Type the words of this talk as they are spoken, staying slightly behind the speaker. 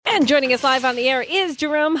And joining us live on the air is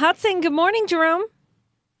Jerome Hudson. Good morning, Jerome.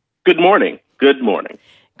 Good morning. Good morning.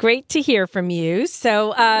 Great to hear from you.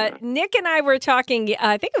 So Nick and I were talking,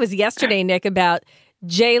 I think it was yesterday, Nick, about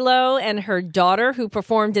J-Lo and her daughter who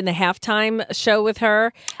performed in the halftime show with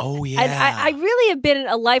her. Oh, yeah. And I really have been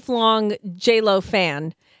a lifelong J-Lo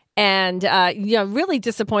fan. And, really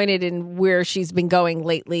disappointed in where she's been going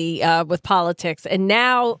lately with politics. And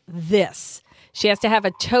now this. She has to have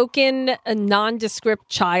a nondescript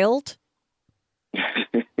child.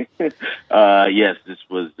 Yes, this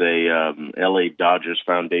was a L.A. Dodgers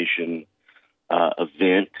Foundation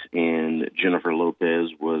event, and Jennifer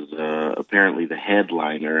Lopez was apparently the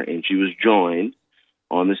headliner, and she was joined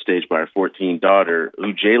on the stage by her 14 daughter,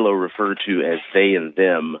 who J-Lo referred to as they and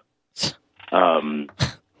them.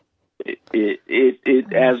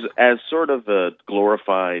 As sort of a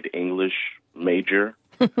glorified English major.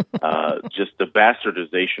 Just the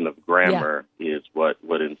bastardization of grammar is what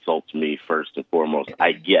insults me first and foremost,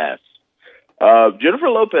 I guess. Jennifer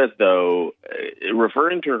Lopez, though,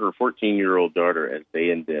 referring to her 14-year-old daughter as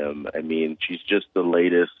they and them, I mean, she's just the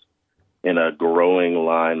latest in a growing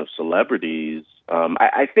line of celebrities.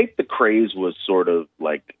 I think the craze was sort of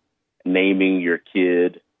like naming your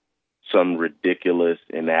kid some ridiculous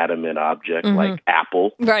inanimate object like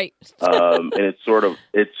Apple. Right. And it's sort of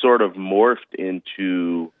morphed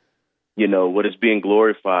into, what is being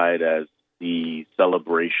glorified as the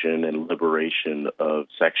celebration and liberation of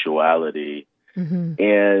sexuality. Mm-hmm.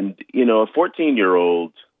 And, a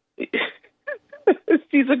 14-year-old,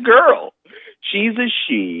 she's a girl. She's a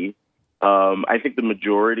she. I think the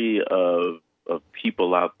majority of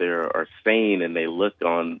people out there are sane, and they look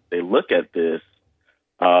at this,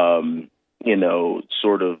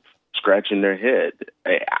 sort of scratching their head.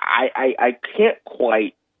 I can't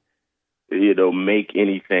quite, make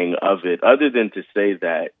anything of it other than to say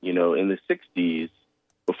that, in the 60s,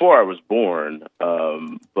 before I was born,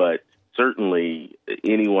 but certainly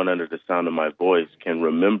anyone under the sound of my voice can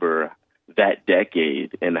remember that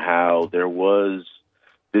decade and how there was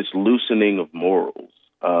this loosening of morals.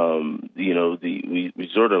 We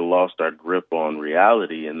sort of lost our grip on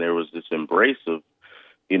reality, and there was this embrace of,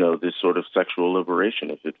 this sort of sexual liberation.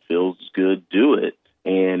 If it feels good, do it.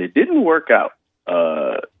 And it didn't work out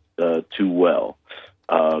too well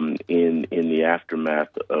in the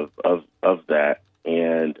aftermath of that.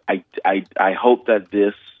 And I hope that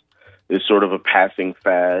this is sort of a passing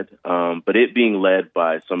fad, but it being led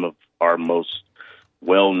by some of our most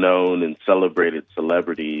well-known and celebrated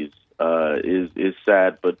celebrities is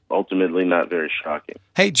sad, but ultimately not very shocking.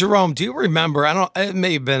 Hey, Jerome, do you remember, it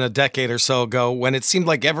may have been a decade or so ago, when it seemed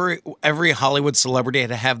like every Hollywood celebrity had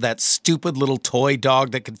to have that stupid little toy dog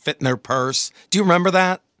that could fit in their purse? Do you remember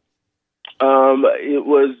that? It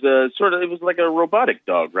was it was like a robotic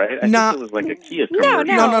dog, right? I think it was like a Kia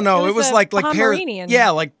commercial. No. It was like Pomeranian.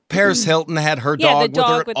 like Paris Hilton had her dog with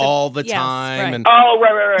her all the time. Right. And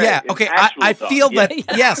right. yeah, okay. I feel that.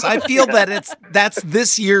 Yes, I feel that that's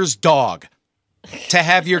this year's dog. To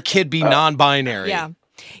have your kid be non-binary. Yeah,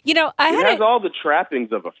 it has all the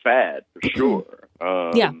trappings of a fad for sure.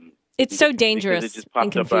 It's so dangerous. It just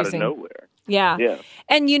popped up out of nowhere. Yeah.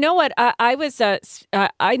 And you know what? I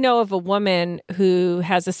know of a woman who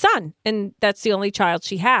has a son, and that's the only child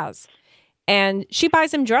she has. And she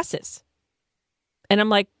buys him dresses. And I'm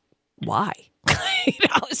like, why?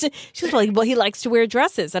 She's like, well, he likes to wear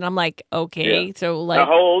dresses. And I'm like, okay. Yeah. So like,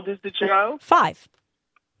 how old is the child? 5.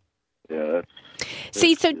 Yeah.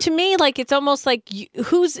 See, so to me, like, it's almost like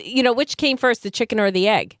which came first, the chicken or the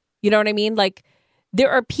egg? You know what I mean? Like, there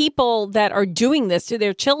are people that are doing this to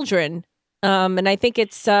their children. And I think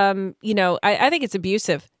it's, I think it's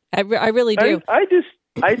abusive. I really do. I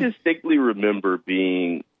distinctly remember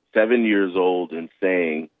being 7 years old and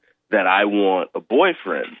saying that I want a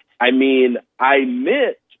boyfriend. I mean, I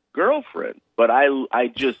meant girlfriend, but I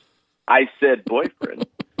said boyfriend.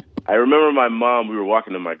 I remember my mom, we were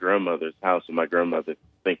walking to my grandmother's house, and my grandmother,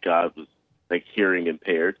 thank God, was like hearing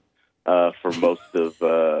impaired for most of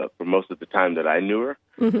the time that I knew her.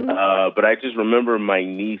 Mm-hmm. But I just remember my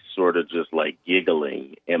niece sort of just like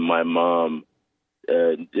giggling, and my mom,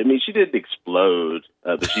 she didn't explode,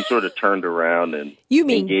 but she sort of turned around and you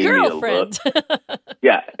mean gave girlfriend? Me a look.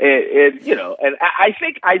 Yeah, and I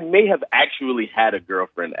think I may have actually had a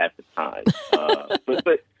girlfriend at the time.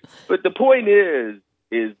 But the point is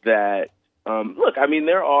that look, I mean,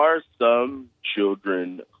 there are some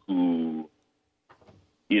children who,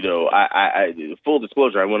 I full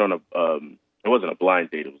disclosure, I went on it wasn't a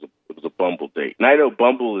blind date. It was a Bumble date. And I know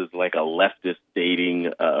Bumble is like a leftist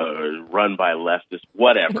dating, run by leftists,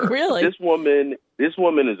 whatever. Really? This woman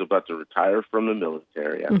is about to retire from the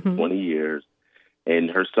military after 20 years. and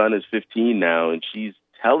her son is 15 now, and she's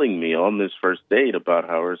telling me on this first date about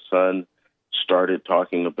how her son started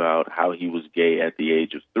talking about how he was gay at the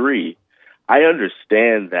age of 3. I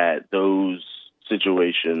understand that those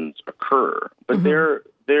situations occur, but they're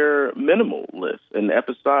minimalist and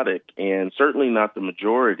episodic, and certainly not the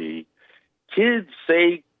majority. Kids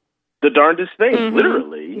say the darndest thing,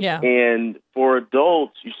 literally. Yeah. And for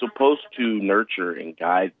adults, you're supposed to nurture and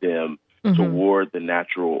guide them toward the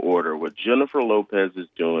natural order. What Jennifer Lopez is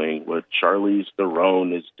doing, what Charlize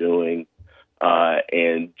Theron is doing,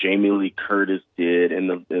 and Jamie Lee Curtis did, and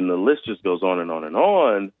the list just goes on and on and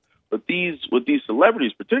on. But what these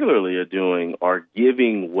celebrities particularly are doing are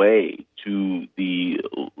giving way to the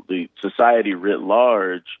society writ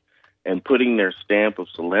large and putting their stamp of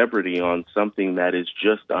celebrity on something that is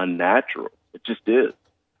just unnatural. It just is.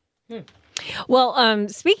 Well,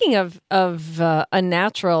 speaking of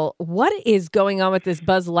unnatural, what is going on with this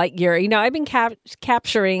Buzz Lightyear? You know, I've been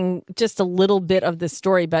capturing just a little bit of this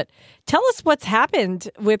story, but tell us what's happened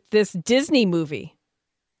with this Disney movie.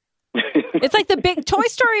 It's like the big Toy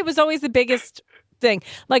Story was always the biggest thing.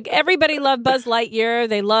 Like everybody loved Buzz Lightyear.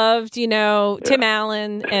 They loved, Tim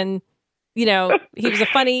Allen, and, he was a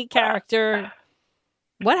funny character.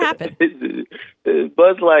 What happened?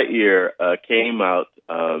 Buzz Lightyear came out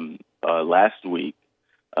last week.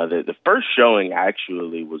 The first showing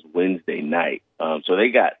actually was Wednesday night. So they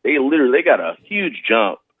got a huge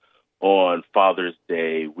jump on Father's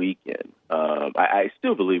Day weekend. I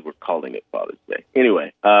still believe we're calling it Father's Day.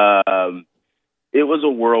 Anyway, it was a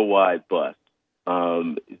worldwide bust.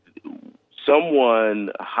 Someone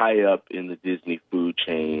high up in the Disney food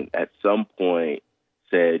chain at some point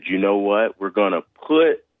said, you know what, we're going to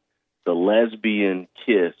put the lesbian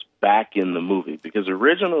kiss back in the movie, because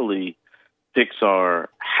originally Pixar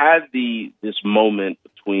had this moment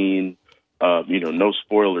between, no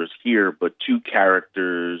spoilers here, but two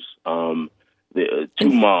characters, two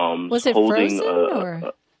moms was it holding Frozen,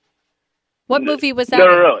 or what movie was that?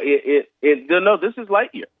 No. No, this is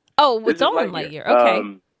Lightyear. Oh, it's all in Lightyear.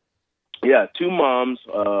 Okay. Yeah, two moms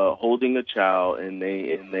holding a child, and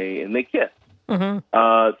they kiss.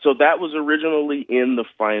 So that was originally in the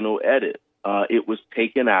final edit. It was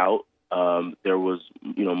taken out. There was,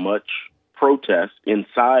 much protest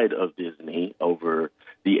inside of Disney over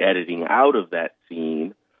the editing out of that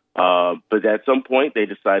scene. But at some point, they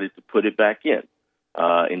decided to put it back in.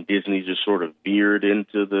 And Disney just sort of veered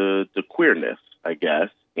into the queerness, I guess.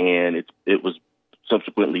 And it was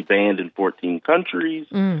subsequently banned in 14 countries.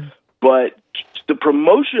 But the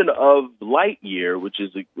promotion of Lightyear, which is,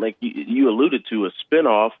 like you alluded to, a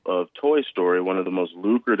spinoff of Toy Story, one of the most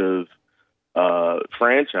lucrative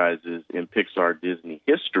franchises in Pixar Disney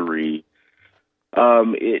history,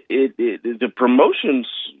 the promotions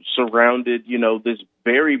surrounded, this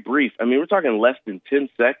very brief. I mean, we're talking less than 10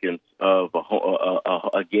 seconds of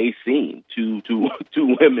a gay scene, two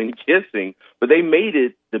women kissing, but they made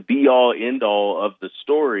it the be all end all of the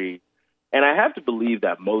story. And I have to believe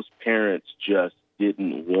that most parents just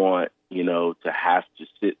didn't want, to have to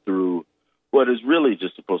sit through what is really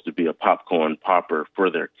just supposed to be a popcorn popper for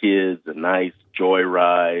their kids, a nice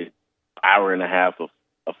joyride, hour and a half of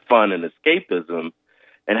fun and escapism,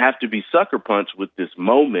 and have to be sucker punched with this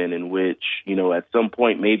moment in which, at some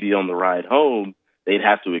point, maybe on the ride home, they'd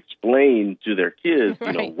have to explain to their kids,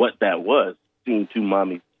 right, what that was, seeing two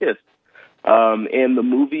mommies kiss. And the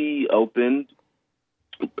movie opened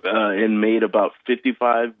and made about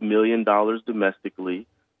 $55 million domestically,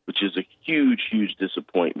 which is a huge, huge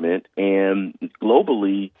disappointment. And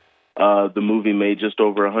globally, the movie made just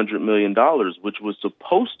over $100 million, which was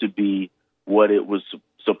supposed to be what it was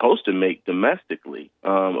supposed to make domestically.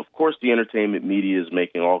 Of course, the entertainment media is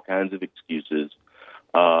making all kinds of excuses.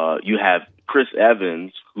 You have Chris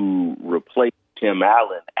Evans, who replaced Tim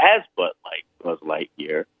Allen as Buzz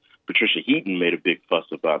Lightyear. Patricia Heaton made a big fuss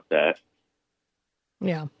about that.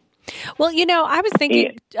 Yeah. Well, I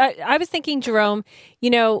was thinking, Jerome,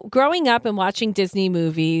 growing up and watching Disney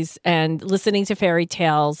movies and listening to fairy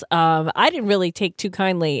tales, I didn't really take too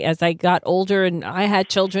kindly as I got older and I had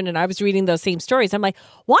children and I was reading those same stories. I'm like,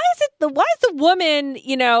 why is the woman,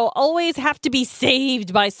 always have to be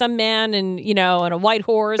saved by some man and, on a white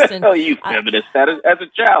horse? And oh, you feminist, as a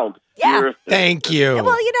child. Yeah. Thank you.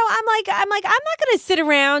 Well, I'm not going to sit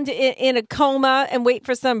around in a coma and wait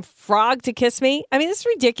for some frog to kiss me. I mean, this is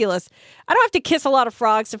ridiculous. I don't have to kiss a lot of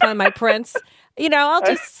frogs to find my prince. I'll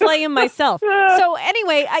just slay him myself. So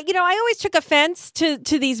anyway, I always took offense to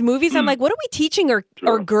these movies. I'm like, what are we teaching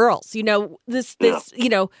our girls? This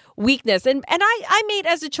weakness. And I made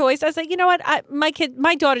as a choice. I was like, you know what?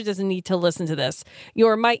 My daughter doesn't need to listen to this.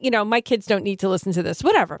 My kids don't need to listen to this.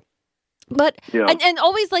 Whatever. But Yeah. and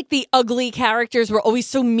always like the ugly characters were always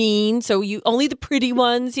so mean. So you only the pretty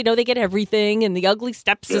ones, they get everything, and the ugly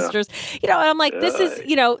stepsisters, and I'm like, this is,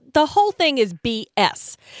 the whole thing is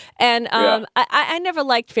BS. And I never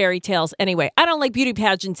liked fairy tales anyway. I don't like beauty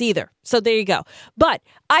pageants either. So there you go. But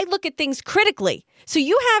I look at things critically. So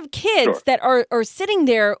you have kids that are sitting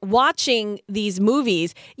there watching these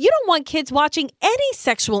movies. You don't want kids watching any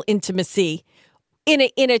sexual intimacy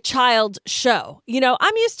in a child show.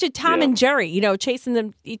 I'm used to Tom and Jerry,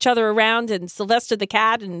 chasing each other around, and Sylvester the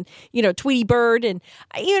cat, and Tweety Bird, and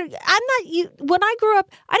when I grew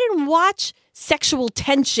up, I didn't watch sexual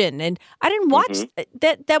tension, and I didn't watch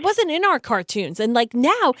that wasn't in our cartoons. And like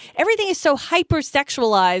now everything is so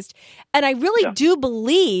hypersexualized, and I really do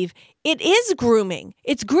believe it is grooming.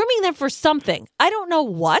 It's grooming them for something. I don't know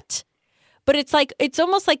what. But it's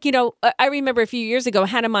almost like, I remember a few years ago,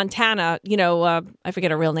 Hannah Montana, I forget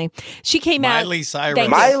her real name. She came out. Miley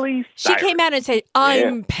Cyrus. She came out and said,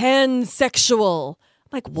 I'm pansexual. I'm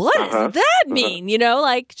like, what does that mean?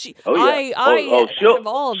 Like, she'll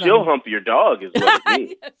hump your dog is what it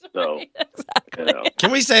means. Right, exactly. Can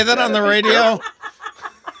we say that on the radio?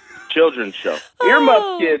 Children's show.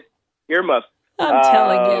 Earmuffs, kids. Earmuffs. I'm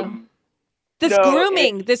telling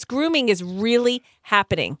you. This grooming is really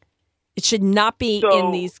happening. It should not be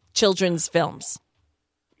in these children's films.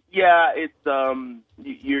 Yeah, it's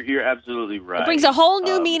you're absolutely right. It brings a whole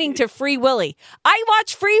new meaning to Free Willy. I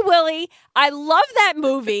watch Free Willy. I love that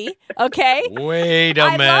movie. Okay. Wait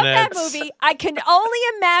a minute. I love that movie. I can only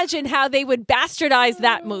imagine how they would bastardize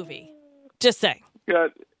that movie. Just saying.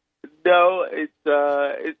 God. No, it's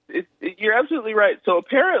you're absolutely right. So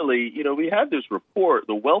apparently, we have this report.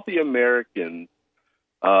 The wealthy Americans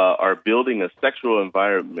are building a sexual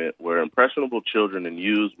environment where impressionable children and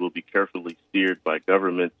youths will be carefully steered by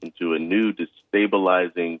governments into a new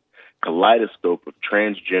destabilizing kaleidoscope of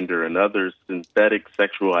transgender and other synthetic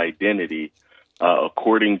sexual identity,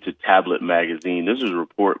 according to Tablet Magazine. This is a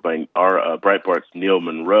report by Breitbart's Neil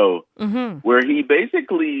Monroe, where he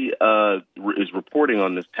basically is reporting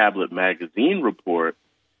on this Tablet Magazine report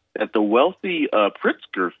that the wealthy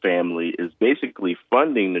Pritzker family is basically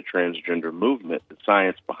funding the transgender movement, the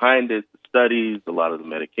science behind it, the studies, a lot of the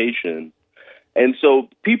medication. And so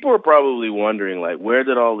people are probably wondering, like, where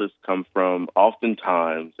did all this come from?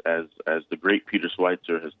 Oftentimes, as the great Peter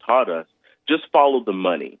Schweitzer has taught us, just follow the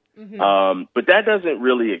money. But that doesn't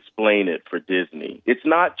really explain it for Disney. It's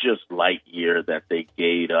not just Lightyear that they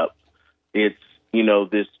gave up. It's,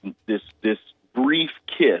 this brief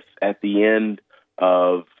kiss at the end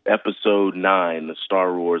of Episode 9, the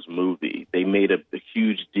Star Wars movie. They made a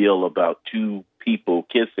huge deal about two people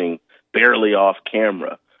kissing barely off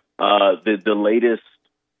camera. The latest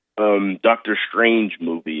Doctor Strange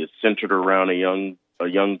movie is centered around a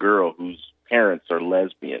young girl whose parents are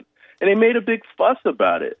lesbian, and they made a big fuss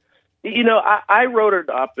about it. I wrote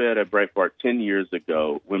an op-ed at Breitbart 10 years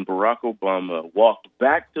ago when Barack Obama walked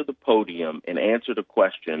back to the podium and answered a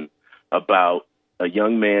question about a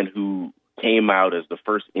young man who came out as the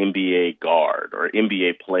first NBA guard or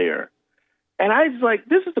NBA player. And I was like,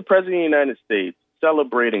 this is the president of the United States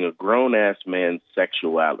celebrating a grown-ass man's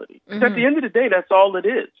sexuality. Because at the end of the day, that's all it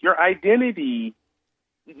is. Your identity,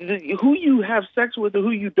 who you have sex with or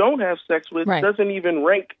who you don't have sex with, doesn't even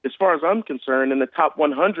rank, as far as I'm concerned, in the top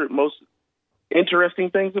 100 most interesting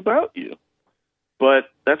things about you. But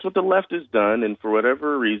that's what the left has done, and for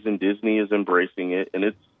whatever reason, Disney is embracing it, and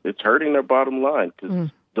it's hurting their bottom line because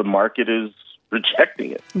the market is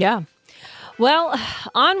rejecting it. Yeah. Well,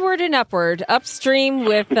 onward and upward, upstream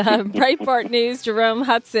with Breitbart News, Jerome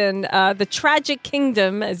Hudson, the tragic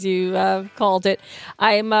kingdom, as you called it.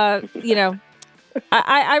 I'm, I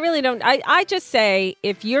really don't. I just say,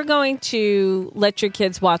 if you're going to let your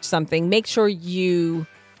kids watch something, make sure you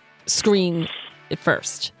screen it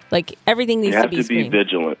first. Like, everything needs to be screened. You have to be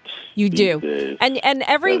vigilant. You do. Days. And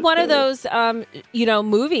every one of those,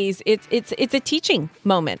 movies, it's a teaching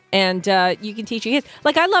moment. And you can teach your kids.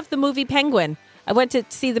 Like, I love the movie Penguin. I went to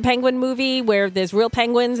see the Penguin movie where there's real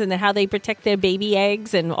penguins and how they protect their baby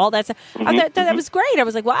eggs and all that stuff. That was great. I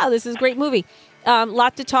was like, wow, this is a great movie.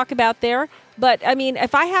 Lot to talk about there. But, I mean,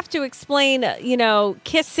 if I have to explain,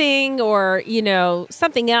 kissing or,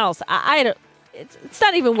 something else, I don't. It's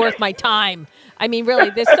not even worth my time. I mean, really,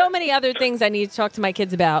 there's so many other things I need to talk to my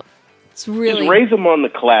kids about. It's really... Just raise them on the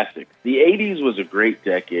classics. The 80s was a great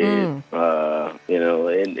decade, and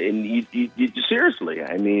you seriously,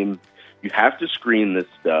 I mean, you have to screen this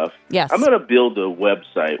stuff. Yes. I'm going to build a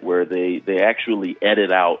website where they actually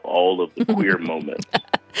edit out all of the queer moments.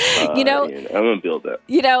 I'm going to build that.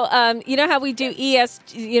 You know how we do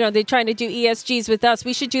they're trying to do ESGs with us.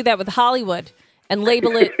 We should do that with Hollywood. and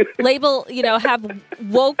have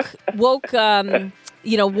woke,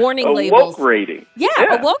 warning A labels. woke rating. Yeah,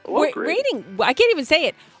 a woke rating. I can't even say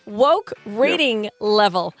it. Woke rating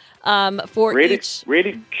level for each.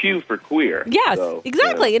 Rated Q for queer. Yes, So,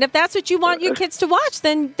 exactly. And if that's what you want your kids to watch,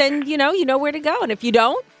 then you know where to go. And if you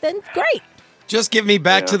don't, then great. Just give me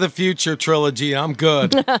Back to the Future trilogy. I'm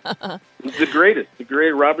good. It's the greatest. The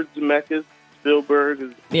great Robert Zemeckis, Spielberg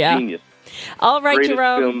is genius. All right, Greatest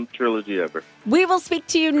Jerome. film trilogy ever. We will speak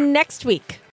to you next week.